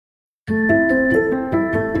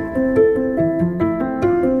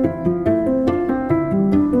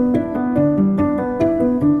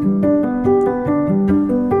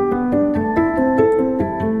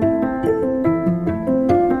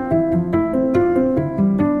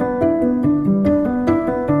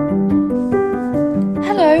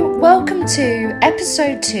Welcome to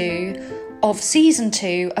episode 2 of season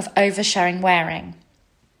 2 of Oversharing Wearing.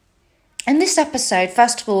 In this episode,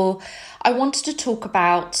 first of all, I wanted to talk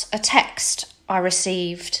about a text I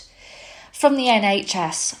received from the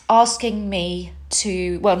NHS asking me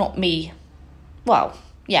to, well, not me, well,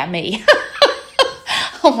 yeah, me,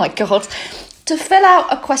 oh my God, to fill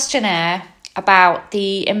out a questionnaire about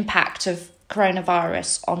the impact of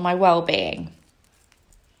coronavirus on my well-being.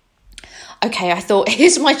 Okay, I thought,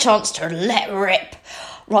 here's my chance to let rip.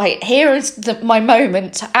 Right, here is my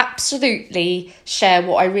moment to absolutely share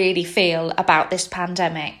what I really feel about this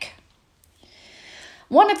pandemic.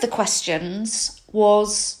 One of the questions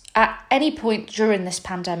was, at any point during this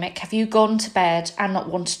pandemic, have you gone to bed and not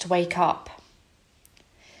wanted to wake up?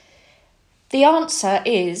 The answer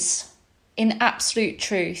is, in absolute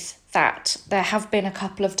truth, that there have been a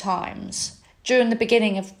couple of times during the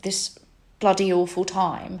beginning of this bloody awful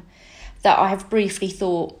time that I have briefly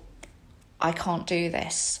thought, I can't do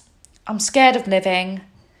this. I'm scared of living.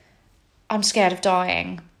 I'm scared of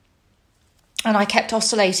dying. And I kept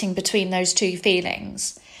oscillating between those two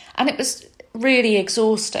feelings. And it was really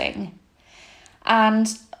exhausting. And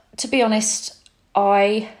to be honest,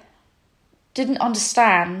 I didn't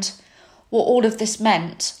understand what all of this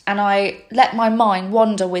meant. And I let my mind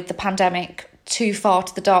wander with the pandemic too far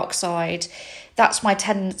to the dark side. That's my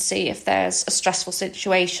tendency if there's a stressful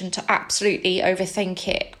situation, to absolutely overthink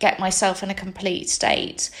it, get myself in a complete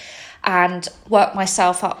state and work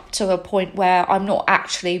myself up to a point where I'm not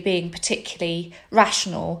actually being particularly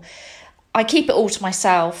rational. I keep it all to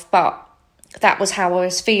myself, but that was how I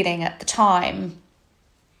was feeling at the time.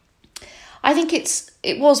 I think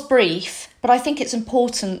it was brief, but I think it's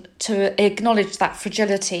important to acknowledge that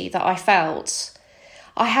fragility that I felt.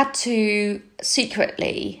 I had to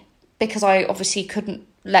secretly, because I obviously couldn't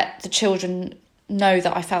let the children know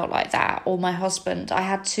that I felt like that, or my husband, I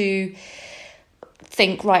had to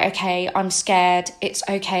think, right, okay, I'm scared. It's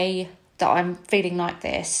okay that I'm feeling like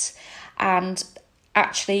this. And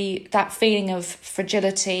actually, that feeling of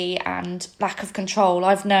fragility and lack of control,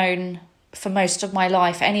 I've known for most of my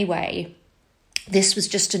life anyway. This was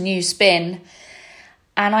just a new spin.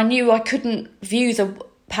 And I knew I couldn't view the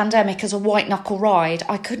pandemic as a white knuckle ride.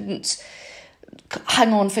 I couldn't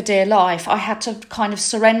hang on for dear life. I had to kind of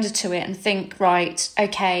surrender to it and think, right,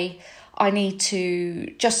 okay, I need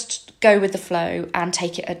to just go with the flow and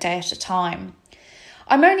take it a day at a time.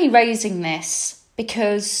 I'm only raising this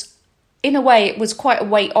because in a way it was quite a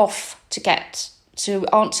way off to get to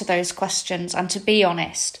answer those questions and to be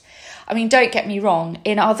honest. I mean, don't get me wrong,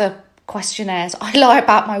 in other questionnaires I lie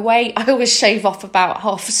about my weight. I always shave off about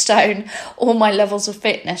half a stone, all my levels of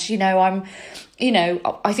fitness. I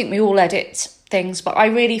think we all edit things, but I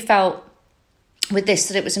really felt with this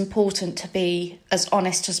that it was important to be as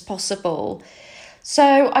honest as possible.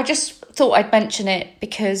 So I just thought I'd mention it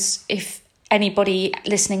because if anybody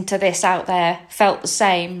listening to this out there felt the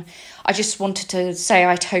same, I just wanted to say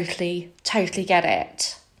I totally get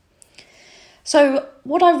it. So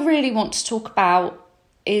what I really want to talk about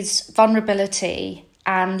is vulnerability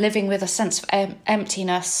and living with a sense of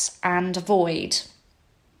emptiness and a void.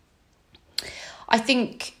 I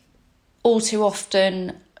think all too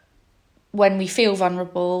often when we feel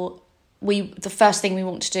vulnerable, the first thing we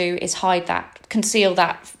want to do is hide that, conceal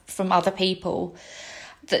that from other people.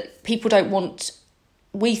 That people don't want,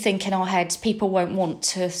 we think in our heads, people won't want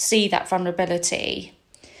to see that vulnerability.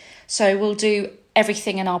 So we'll do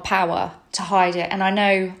everything in our power to hide it. And I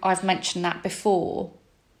know I've mentioned that before.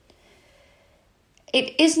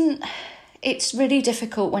 It's really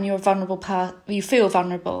difficult when you're vulnerable, you feel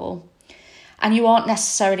vulnerable, and you aren't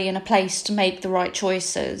necessarily in a place to make the right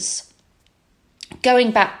choices.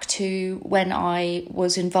 Going back to when I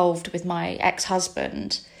was involved with my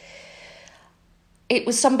ex-husband, it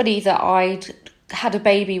was somebody that I'd had a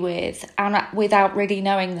baby with and without really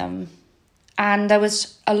knowing them. And there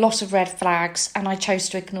was a lot of red flags and I chose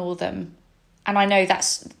to ignore them. And I know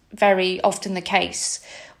that's very often the case.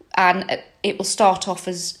 And it will start off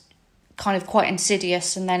as kind of quite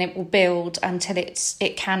insidious and then it will build until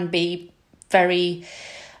it can be very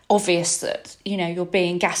obvious that, you're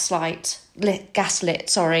being gaslit.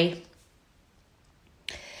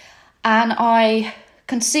 And I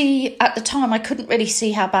can see at the time I couldn't really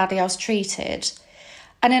see how badly I was treated.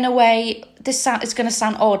 And in a way, this is going to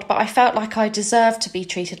sound odd, but I felt like I deserved to be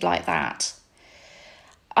treated like that.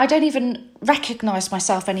 I don't even recognise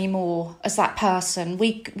myself anymore as that person.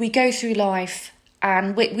 We go through life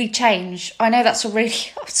and we change. I know that's a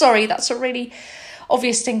really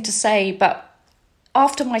obvious thing to say, but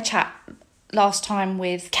after my chat last time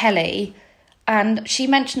with Kelly, and she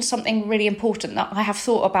mentioned something really important that I have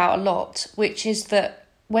thought about a lot, which is that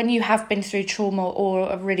when you have been through trauma or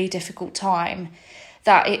a really difficult time,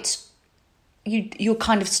 that you're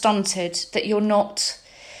kind of stunted, that you're not,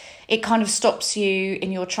 it kind of stops you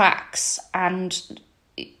in your tracks, and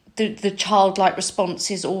the childlike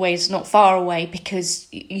response is always not far away because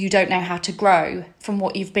you don't know how to grow from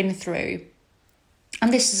what you've been through.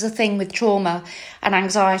 And this is a thing with trauma and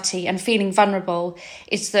anxiety and feeling vulnerable,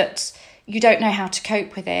 is that you don't know how to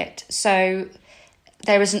cope with it. So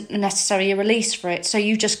there isn't necessarily a release for it. So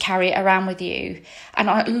you just carry it around with you.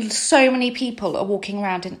 And so many people are walking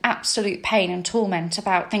around in absolute pain and torment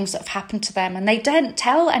about things that have happened to them, and they don't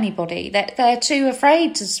tell anybody. They're too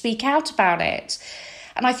afraid to speak out about it.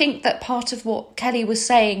 And I think that part of what Kelly was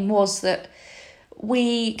saying was that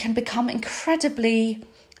we can become incredibly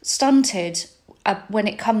stunted when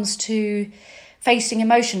it comes to facing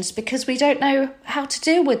emotions because we don't know how to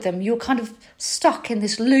deal with them. You're kind of stuck in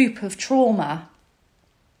this loop of trauma,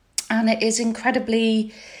 and it is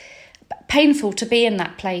incredibly painful to be in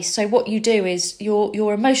that place. So what you do is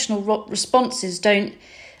your emotional responses don't,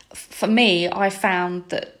 for me, I found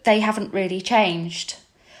that they haven't really changed.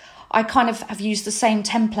 I kind of have used the same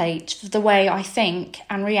template for the way I think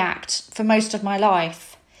and react for most of my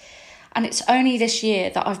life. And it's only this year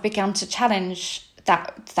that I've begun to challenge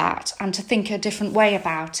that and to think a different way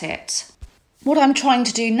about it. What I'm trying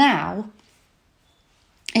to do now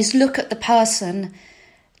is look at the person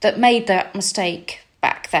that made that mistake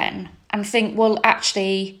back then and think, well,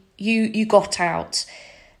 actually, you got out.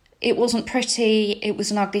 It wasn't pretty, it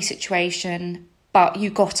was an ugly situation, but you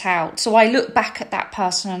got out. So I look back at that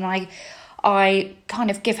person and I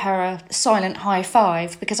kind of give her a silent high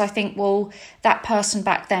five, because I think, well, that person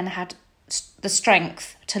back then had the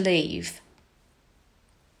strength to leave.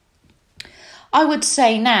 I would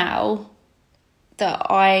say now that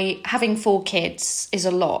having 4 kids is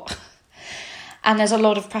a lot. And there's a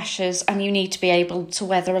lot of pressures, and you need to be able to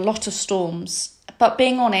weather a lot of storms. But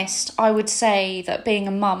being honest, I would say that being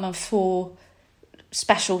a mum of 4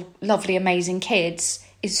 special, lovely, amazing kids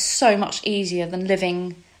is so much easier than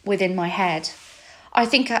living within my head. I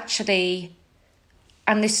think actually,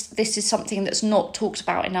 and this is something that's not talked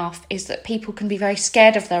about enough, is that people can be very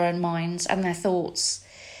scared of their own minds and their thoughts.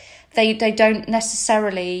 They don't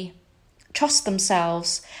necessarily trust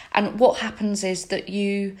themselves, and what happens is that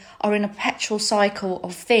you are in a perpetual cycle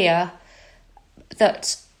of fear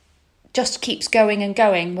that just keeps going and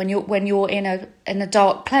going when you're in a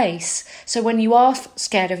dark place. So when you are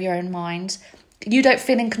scared of your own mind, you don't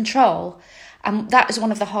feel in control. And that is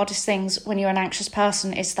one of the hardest things when you're an anxious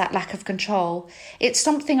person, is that lack of control. It's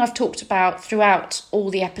something I've talked about throughout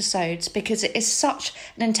all the episodes because it is such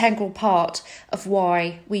an integral part of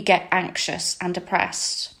why we get anxious and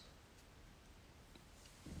depressed.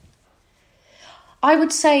 I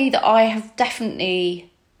would say that I have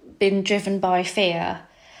definitely been driven by fear.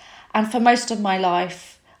 And for most of my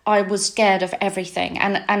life, I was scared of everything.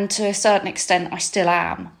 And to a certain extent, I still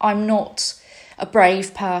am. I'm not a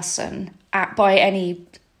brave person by any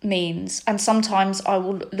means. And sometimes I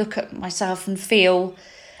will look at myself and feel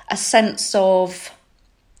a sense of,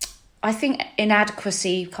 I think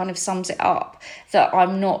inadequacy kind of sums it up, that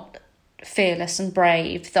I'm not fearless and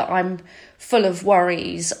brave, that I'm full of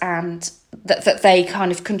worries, and that they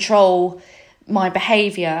kind of control my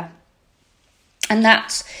behaviour. And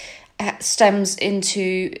that stems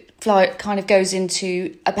into, kind of goes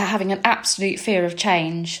into about having an absolute fear of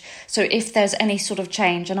change. So if there's any sort of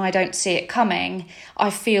change and I don't see it coming,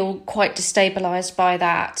 I feel quite destabilised by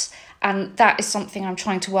that. And that is something I'm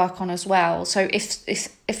trying to work on as well. So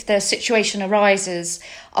if the situation arises,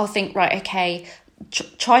 I'll think, right, okay,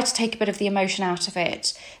 try to take a bit of the emotion out of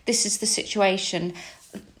it. This is the situation.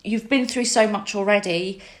 You've been through so much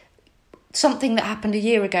already. Something that happened a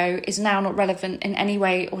year ago is now not relevant in any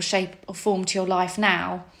way or shape or form to your life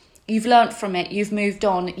now. You've learnt from it, you've moved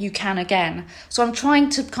on, you can again. So I'm trying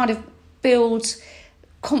to kind of build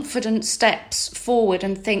confident steps forward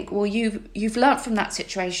and think, well, you've learnt from that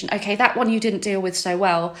situation. Okay, that one you didn't deal with so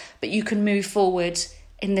well, but you can move forward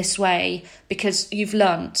in this way because you've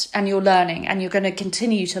learnt and you're learning and you're going to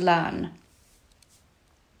continue to learn.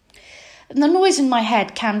 And the noise in my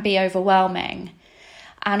head can be overwhelming.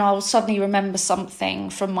 And I'll suddenly remember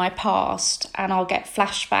something from my past and I'll get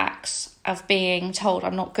flashbacks of being told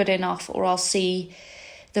I'm not good enough, or I'll see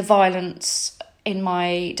the violence in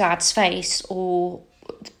my dad's face, or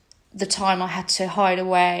the time I had to hide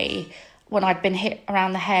away when I'd been hit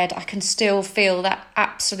around the head. I can still feel that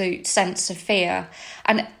absolute sense of fear.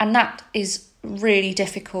 And that is really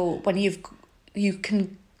difficult when you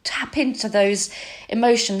can tap into those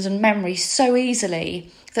emotions and memories so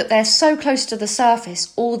easily, that they're so close to the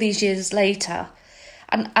surface all these years later.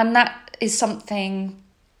 And that is something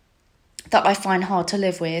that I find hard to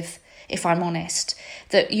live with, if I'm honest.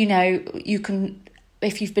 That, you know, you can,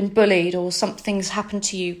 if you've been bullied or something's happened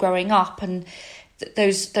to you growing up, and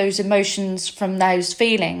those emotions from those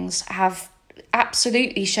feelings have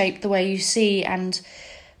absolutely shaped the way you see and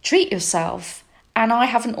treat yourself. And I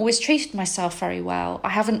haven't always treated myself very well. I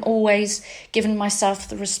haven't always given myself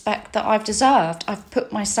the respect that I've deserved. I've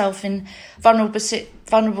put myself in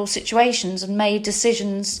vulnerable situations and made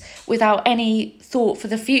decisions without any thought for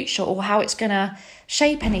the future or how it's going to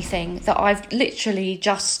shape anything, that I've literally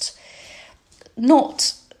just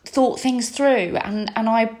not thought things through. And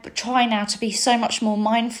I try now to be so much more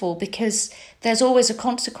mindful, because there's always a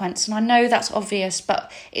consequence. And I know that's obvious,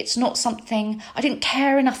 but it's not something, I didn't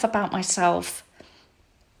care enough about myself.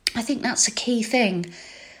 I think that's a key thing,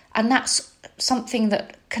 and that's something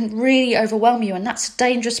that can really overwhelm you, and that's a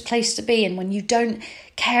dangerous place to be in when you don't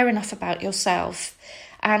care enough about yourself.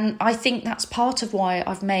 And I think that's part of why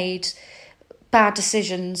I've made bad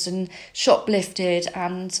decisions and shoplifted,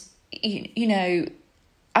 and you know,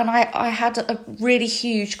 and I had a really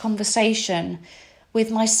huge conversation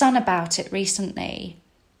with my son about it recently,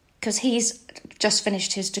 because he's just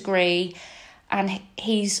finished his degree, and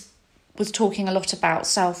he's was talking a lot about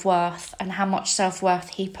self-worth and how much self-worth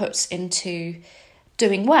he puts into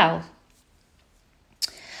doing well.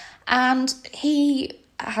 And he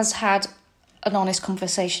has had an honest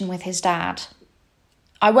conversation with his dad.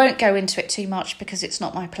 I won't go into it too much because it's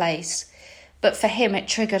not my place, but for him it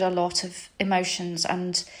triggered a lot of emotions,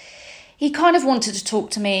 and he kind of wanted to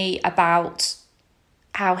talk to me about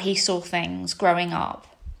how he saw things growing up.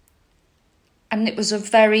 And it was a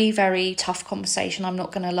very, very tough conversation, I'm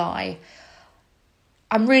not going to lie.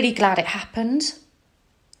 I'm really glad it happened.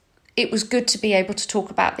 It was good to be able to talk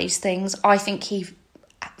about these things. I think he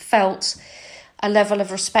felt a level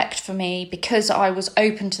of respect for me because I was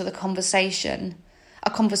open to the conversation, a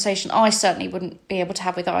conversation I certainly wouldn't be able to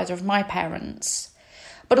have with either of my parents.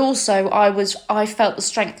 But also I felt the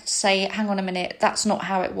strength to say, hang on a minute, that's not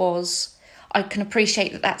how it was. I can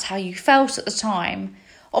appreciate that that's how you felt at the time.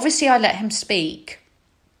 Obviously, I let him speak,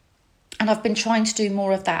 and I've been trying to do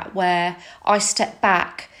more of that, where I step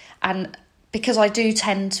back, and because I do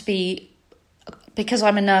tend to be, because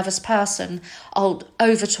I'm a nervous person, I'll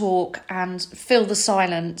overtalk and fill the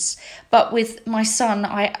silence. But with my son,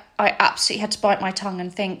 I absolutely had to bite my tongue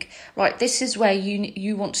and think, right, this is where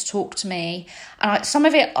you want to talk to me. And some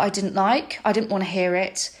of it I didn't like, I didn't want to hear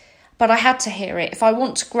it, but I had to hear it. If I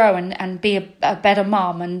want to grow and be a better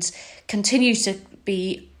mum and continue to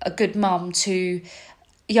be a good mum to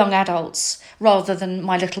young adults rather than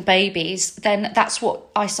my little babies, then that's what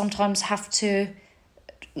I sometimes have to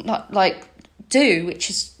do,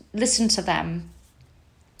 which is listen to them.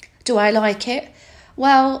 Do I like it?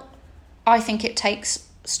 Well, I think it takes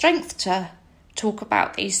strength to talk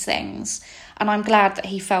about these things, and I'm glad that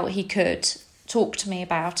he felt he could talk to me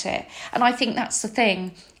about it. And I think that's the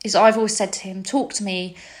thing, is I've always said to him, talk to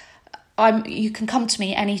me, you can come to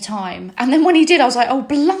me anytime. And then when he did, I was like, oh,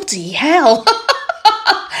 bloody hell.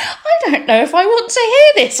 I don't know if I want to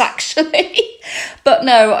hear this, actually. But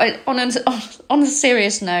no, on a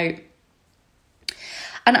serious note,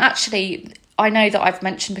 and actually, I know that I've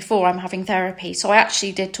mentioned before I'm having therapy, so I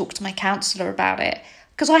actually did talk to my counsellor about it,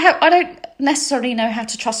 because I don't necessarily know how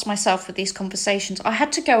to trust myself with these conversations. I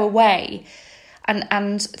had to go away and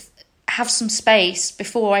have some space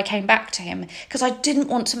before I came back to him, because I didn't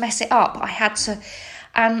want to mess it up. I had to,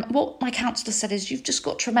 and what my counsellor said is, you've just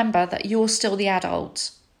got to remember that you're still the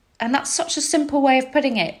adult. And that's such a simple way of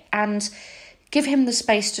putting it. And give him the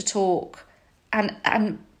space to talk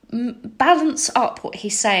and balance up what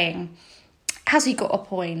he's saying. Has he got a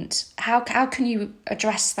point? How can you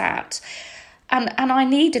address that? And I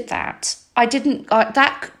needed that.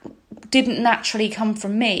 That didn't naturally come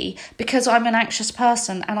from me, because I'm an anxious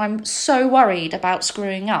person and I'm so worried about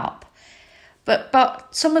screwing up. But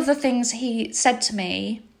some of the things he said to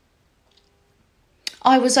me,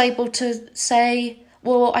 I was able to say,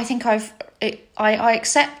 well, I think I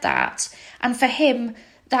accept that. And for him,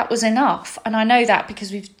 that was enough. And I know that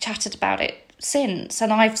because we've chatted about it since.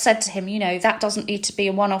 And I've said to him, that doesn't need to be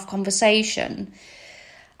a one-off conversation.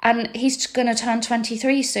 And he's going to turn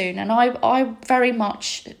 23 soon. And I very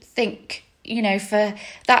much think, for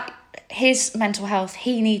that, his mental health,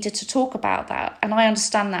 he needed to talk about that. And I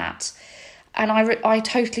understand that. And I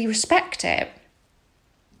totally respect it.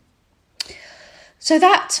 So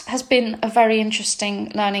that has been a very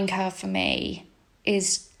interesting learning curve for me,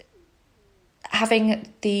 is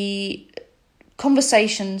having the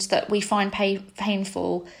conversations that we find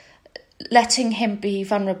painful, letting him be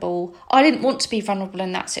vulnerable. I didn't want to be vulnerable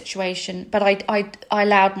in that situation, but I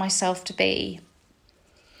allowed myself to be.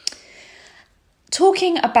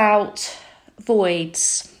 Talking about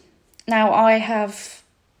voids. Now,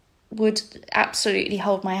 would absolutely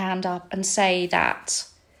hold my hand up and say that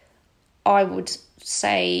I would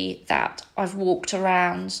say that I've walked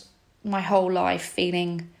around my whole life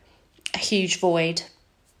feeling a huge void.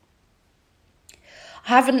 I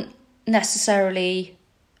haven't necessarily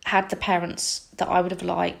had the parents that I would have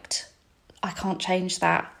liked. I can't change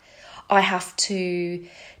that. I have to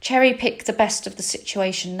cherry pick the best of the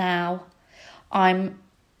situation now. I'm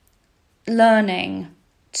learning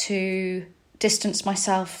to distance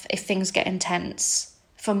myself if things get intense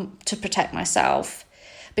to protect myself,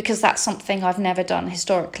 because that's something I've never done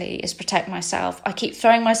historically, is protect myself. I keep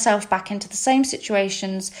throwing myself back into the same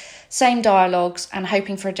situations, same dialogues, and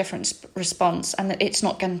hoping for a different response, and that it's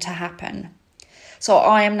not going to happen. So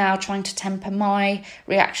I am now trying to temper my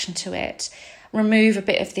reaction to it, remove a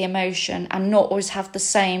bit of the emotion, and not always have the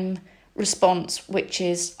same response, which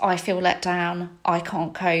is, I feel let down, I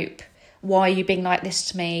can't cope, why are you being like this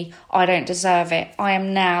to me, I don't deserve it. I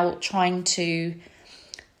am now trying to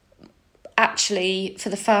actually, for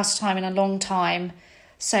the first time in a long time,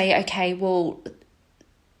 say, okay, well,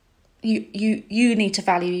 you need to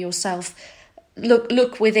value yourself.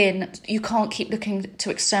 Look within. You can't keep looking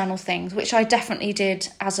to external things, which I definitely did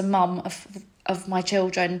as a mum of my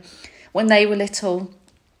children. When they were little,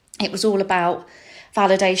 it was all about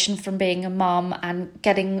validation from being a mum and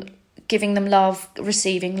giving them love,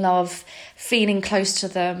 receiving love, feeling close to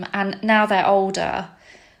them. And now they're older,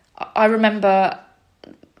 I remember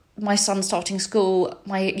my son starting school,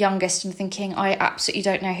 my youngest, and thinking, I absolutely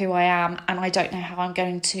don't know who I am, and I don't know how I'm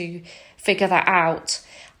going to figure that out.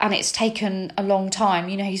 And it's taken a long time.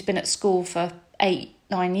 You know, he's been at school for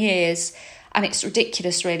 8-9 years, and it's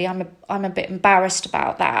ridiculous, really. I'm a bit embarrassed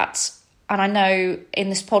about that. And I know in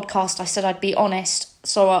this podcast I said I'd be honest,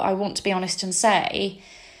 so I want to be honest and say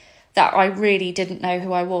that I really didn't know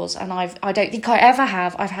who I was, and I don't think I ever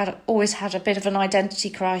have. I've always had a bit of an identity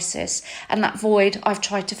crisis, and that void I've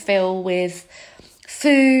tried to fill with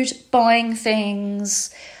food, buying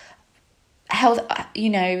things, health,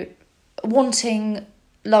 wanting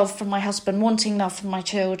love from my husband, wanting love from my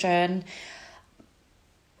children,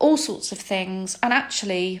 all sorts of things. And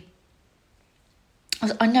actually,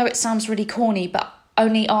 I know it sounds really corny, but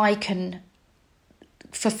only I can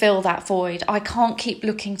fulfill that void. I can't keep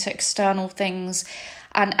looking to external things,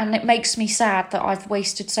 and it makes me sad that I've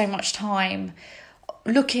wasted so much time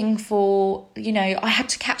looking for, I had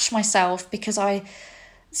to catch myself, because I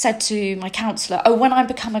said to my counsellor, when I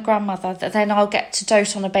become a grandmother, then I'll get to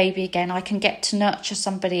dote on a baby again, I can get to nurture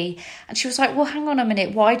somebody. And she was like, well, hang on a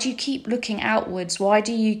minute, why do you keep looking outwards? Why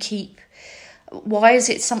is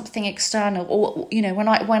it something external? Or, when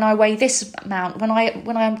I weigh this amount, when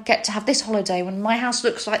I get to have this holiday, when my house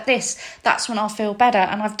looks like this, that's when I'll feel better.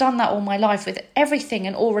 And I've done that all my life with everything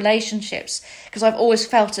and all relationships, because I've always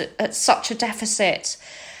felt at such a deficit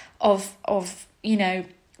of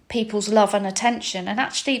people's love and attention. And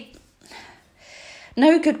actually,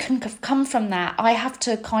 no good can come from that. I have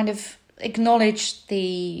to kind of acknowledge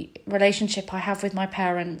the relationship I have with my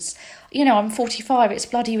parents. I'm 45, it's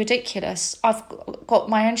bloody ridiculous. I've got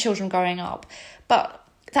my own children growing up, but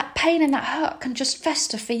that pain and that hurt can just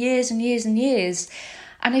fester for years and years and years.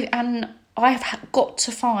 And I've got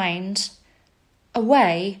to find a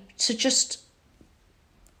way to just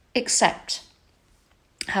accept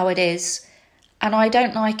how it is. And I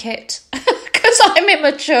don't like it because I'm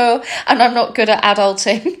immature and I'm not good at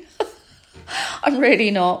adulting. I'm really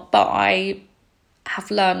not, but I have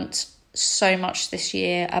learnt so much this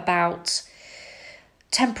year about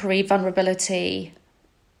temporary vulnerability,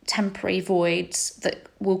 temporary voids that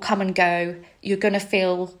will come and go. You're going to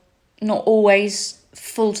feel not always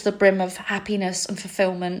full to the brim of happiness and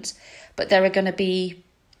fulfillment, but there are going to be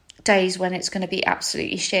days when it's going to be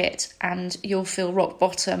absolutely shit and you'll feel rock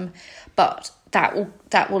bottom, but that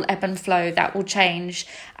will ebb and flow, that will change.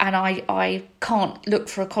 And I can't look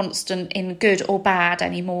for a constant in good or bad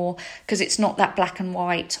anymore, because it's not that black and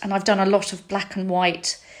white. And I've done a lot of black and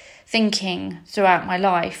white thinking throughout my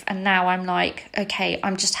life, and now I'm like, okay,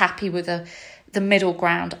 I'm just happy with the middle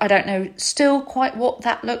ground. I don't know still quite what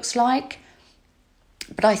that looks like,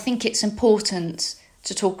 but I think it's important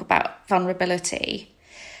to talk about vulnerability.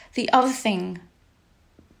 The other thing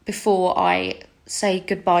before I say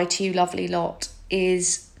goodbye to you lovely lot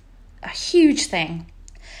is a huge thing,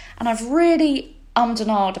 and I've really ummed and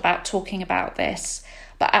ahed about talking about this,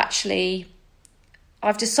 but actually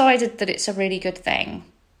I've decided that it's a really good thing,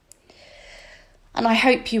 and I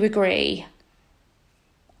hope you agree.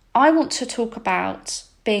 I want to talk about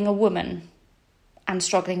being a woman and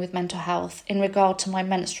struggling with mental health in regard to my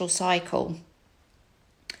menstrual cycle.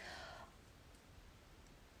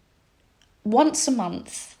 once a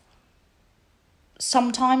month,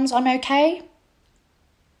 sometimes I'm okay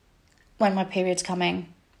when my period's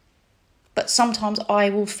coming, but sometimes I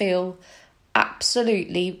will feel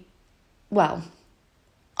absolutely,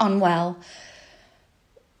 unwell,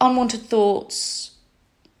 unwanted thoughts,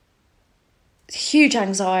 huge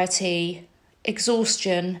anxiety,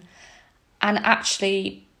 exhaustion, and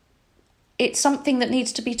actually it's something that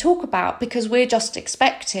needs to be talked about because we're just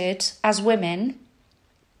expected as women,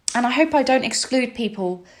 and I hope I don't exclude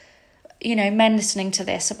people, men listening to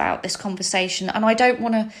this about this conversation, and I don't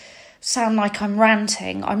want to sound like I'm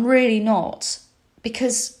ranting. I'm really not,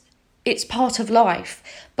 because it's part of life.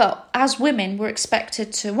 But as women, we're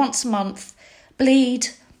expected to once a month bleed,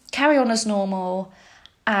 carry on as normal,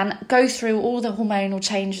 and go through all the hormonal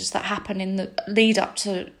changes that happen in the lead up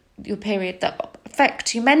to your period that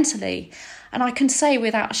affect you mentally. And I can say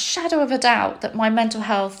without a shadow of a doubt that my mental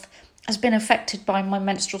health has been affected by my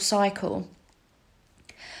menstrual cycle.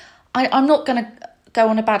 I'm not going to go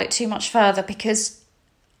on about it too much further because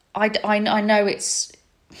I know it's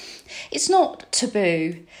not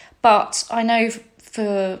taboo, but I know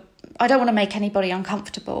I don't want to make anybody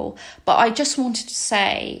uncomfortable, but I just wanted to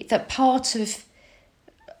say that part of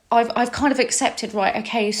I've kind of accepted, right,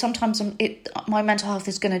 okay, sometimes my mental health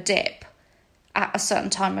is going to dip at a certain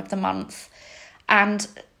time of the month, and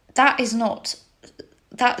I'm not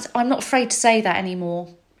afraid to say that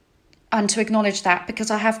anymore and to acknowledge that,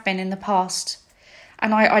 because I have been in the past,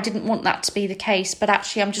 and I didn't want that to be the case. But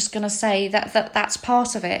actually I'm just going to say that's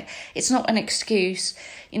part of it. It's not an excuse.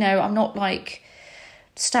 I'm not like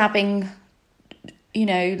stabbing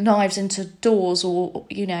knives into doors or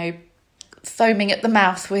foaming at the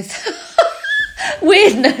mouth with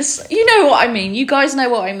weirdness. You know what I mean. You guys know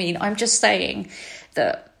what I mean. I'm just saying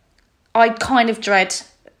that I kind of dread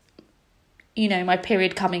my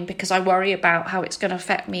period coming because I worry about how it's going to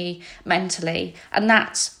affect me mentally, and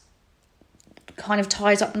that kind of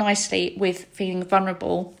ties up nicely with feeling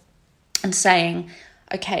vulnerable and saying,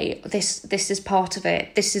 okay, this is part of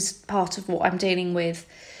it. This is part of what I'm dealing with.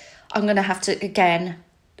 I'm going to have to, again,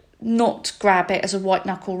 not grab it as a white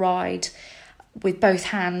knuckle ride with both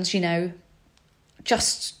hands,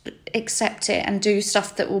 just accept it and do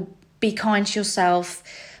stuff that will be kind to yourself,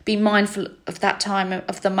 be mindful of that time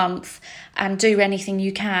of the month, and do anything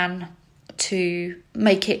you can to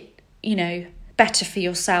make it, better for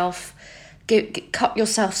yourself. Cut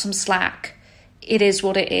yourself some slack. It is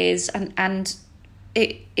what it is, and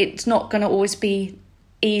it's not going to always be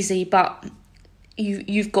easy, but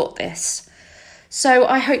you've got this. So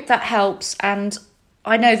I hope that helps, and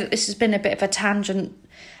I know that this has been a bit of a tangent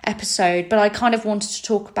episode, but I kind of wanted to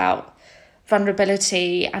talk about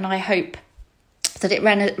vulnerability, and I hope that it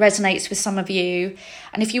resonates with some of you.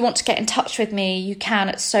 And if you want to get in touch with me, you can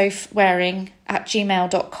at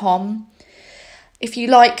sophwaring@gmail.com. If you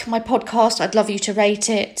like my podcast, I'd love you to rate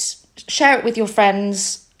it, share it with your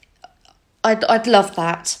friends. I'd love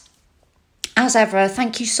that. As ever,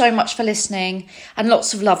 thank you so much for listening, and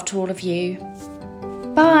lots of love to all of you.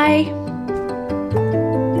 Bye.